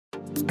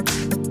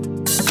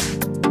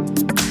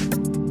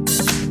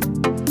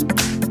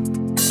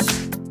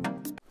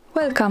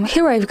Welcome,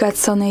 here I've got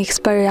SONY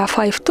Xperia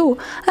 5 II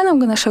and I'm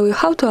gonna show you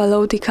how to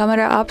allow the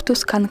camera app to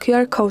scan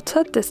QR codes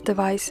at this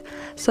device.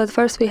 So at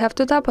first we have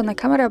to tap on the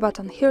camera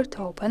button here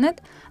to open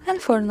it,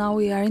 and for now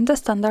we are in the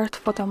standard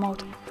photo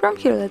mode. From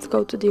here let's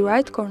go to the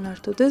right corner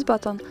to this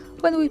button.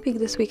 When we pick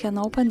this we can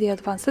open the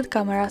advanced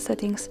camera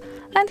settings,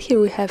 and here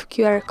we have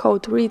QR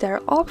code reader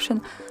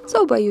option,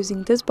 so by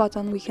using this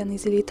button we can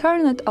easily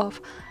turn it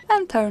off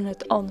and turn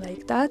it on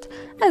like that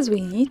as we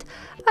need.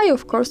 I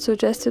of course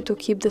suggest you to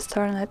keep this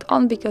turned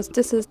on because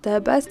this is the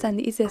best and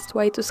easiest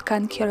way to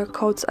scan QR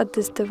codes at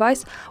this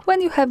device.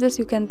 When you have this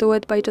you can do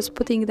it by just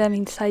putting them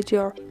inside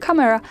your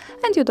camera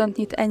and you don't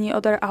need any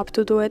other app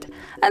to do it.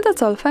 And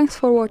that's all, thanks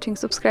for watching,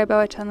 subscribe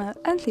our channel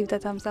and leave the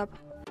thumbs up.